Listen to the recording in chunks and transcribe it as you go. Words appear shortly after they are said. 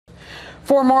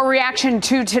For more reaction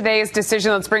to today's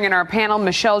decision, let's bring in our panel.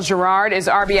 Michelle Girard is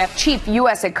RBF chief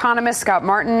U.S. economist. Scott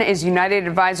Martin is United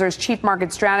Advisors chief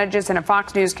market strategist and a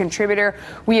Fox News contributor.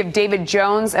 We have David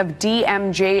Jones of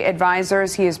DMJ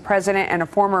Advisors. He is president and a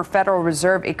former Federal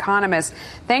Reserve economist.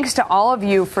 Thanks to all of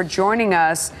you for joining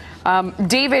us.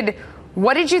 David,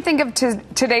 what did you think of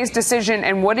today's decision,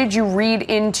 and what did you read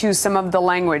into some of the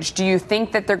language? Do you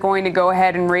think that they're going to go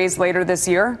ahead and raise later this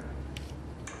year?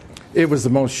 It was the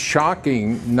most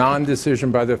shocking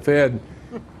non-decision by the Fed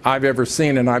I've ever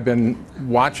seen, and I've been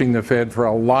watching the Fed for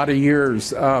a lot of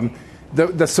years.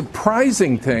 The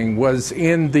surprising thing was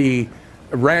in the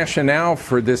rationale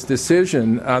for this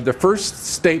decision. The first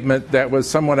statement that was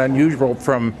somewhat unusual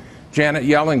from Janet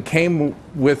Yellen came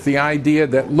with the idea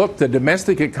that, look, the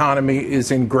domestic economy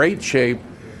is in great shape,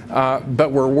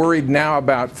 but we're worried now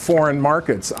about foreign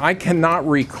markets. I cannot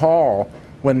recall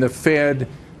when the Fed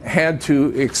had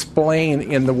to explain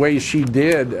in the way she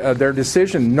did their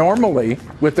decision. Normally,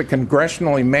 with the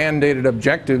congressionally mandated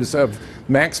objectives of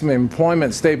maximum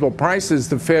employment, stable prices,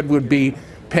 the Fed would be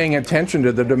paying attention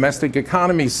to the domestic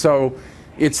economy. So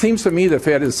it seems to me the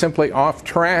Fed is simply off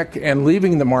track and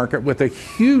leaving the market with a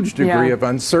huge degree of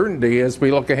uncertainty as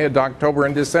we look ahead to October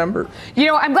and December. You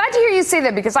know, I'm glad to hear you say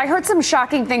that, because I heard some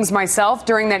shocking things myself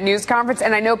during that news conference,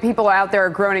 and I know people out there are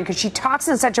groaning because she talks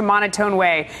in such a monotone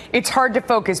way. It's hard to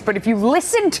focus, but if you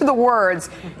listen to the words,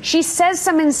 she says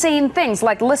some insane things,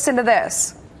 like listen to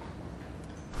this.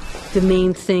 The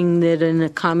main thing that an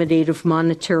accommodative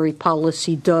monetary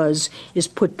policy does is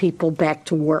put people back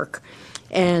to work.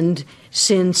 And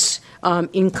since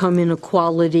income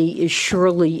inequality is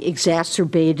surely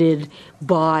exacerbated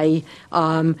by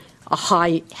having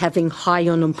high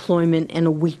unemployment and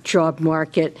a weak job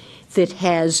market that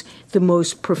has the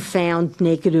most profound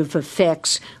negative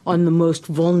effects on the most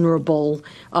vulnerable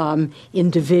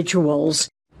individuals.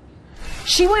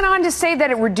 She went on to say that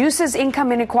it reduces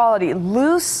income inequality.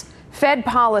 Loose Fed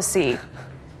policy,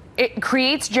 it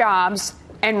creates jobs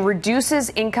and reduces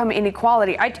income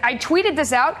inequality. I tweeted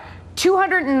this out.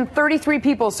 233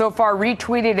 people so far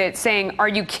retweeted it saying, "Are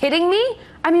you kidding me?"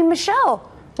 I mean, Michelle,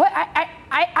 what?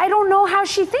 I don't know how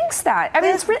she thinks that. I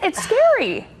mean, it's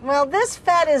scary. Well, this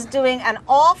Fed is doing an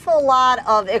awful lot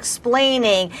of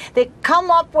explaining. They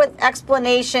come up with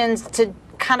explanations to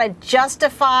kind of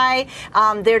justify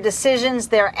their decisions,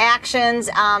 their actions.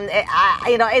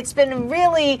 It's been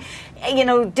really,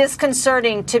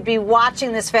 disconcerting to be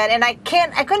watching this Fed. And I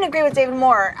couldn't agree with David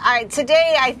more.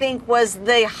 Today, I think, was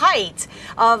the height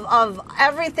of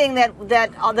everything that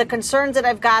the concerns that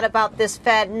I've got about this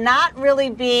Fed not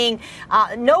really being,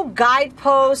 no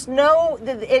guideposts,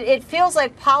 it feels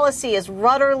like policy is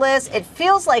rudderless. It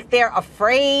feels like they're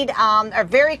afraid, are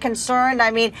very concerned. I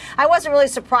mean, I wasn't really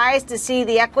surprised to see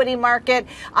the equity market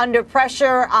under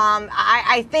pressure.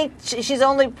 I think she's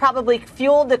only probably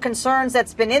fueled the concerns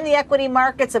that's been in the equity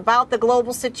markets about the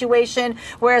global situation,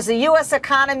 whereas the U.S.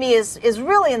 economy is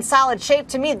really in solid shape.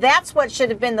 To me, that's what should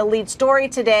have been the lead story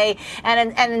today.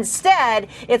 And instead,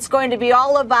 it's going to be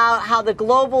all about how the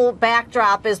global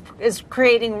backdrop is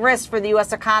creating risk for the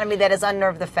U.S. economy that has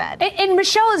unnerved the Fed. And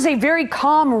Michelle is a very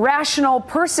calm, rational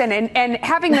person, and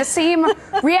having the same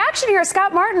reaction here.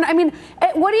 Scott Martin, I mean,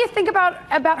 what do you think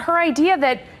about her idea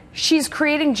that she's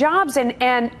creating jobs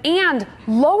and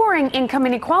lowering income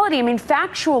inequality? I mean,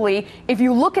 factually, if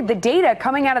you look at the data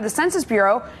coming out of the Census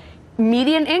Bureau,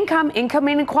 median income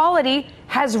inequality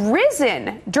has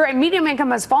risen. Median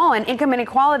income has fallen. Income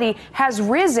inequality has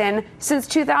risen since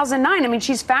 2009. I mean,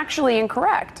 she's factually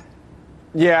incorrect.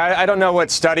 Yeah, I don't know what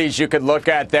studies you could look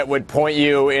at that would point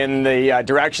you in the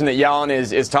direction that Yellen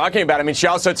is talking about. I mean, she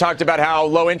also talked about how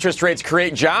low interest rates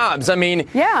create jobs. I mean,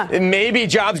 maybe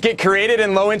jobs get created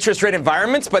in low interest rate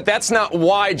environments, but that's not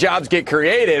why jobs get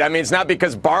created. I mean, it's not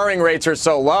because borrowing rates are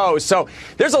so low. So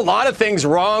there's a lot of things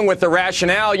wrong with the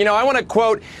rationale. You know, I want to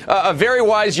quote a very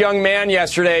wise young man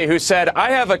yesterday who said,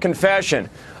 "I have a confession.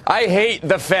 I hate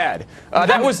the Fed."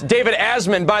 That was David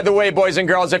Asman, by the way, boys and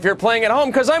girls, if you're playing at home,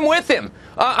 because I'm with him.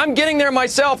 I'm getting there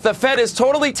myself. The Fed has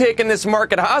totally taken this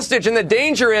market hostage. And the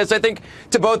danger is, I think,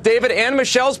 to both David and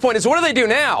Michelle's point, is what do they do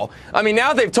now? I mean,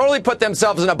 now they've totally put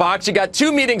themselves in a box. You got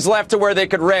 2 meetings left to where they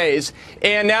could raise.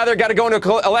 And now they've got to go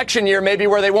into an election year, maybe,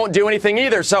 where they won't do anything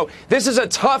either. So this is a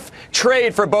tough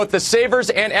trade for both the savers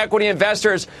and equity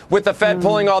investors with the Fed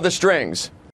pulling all the strings.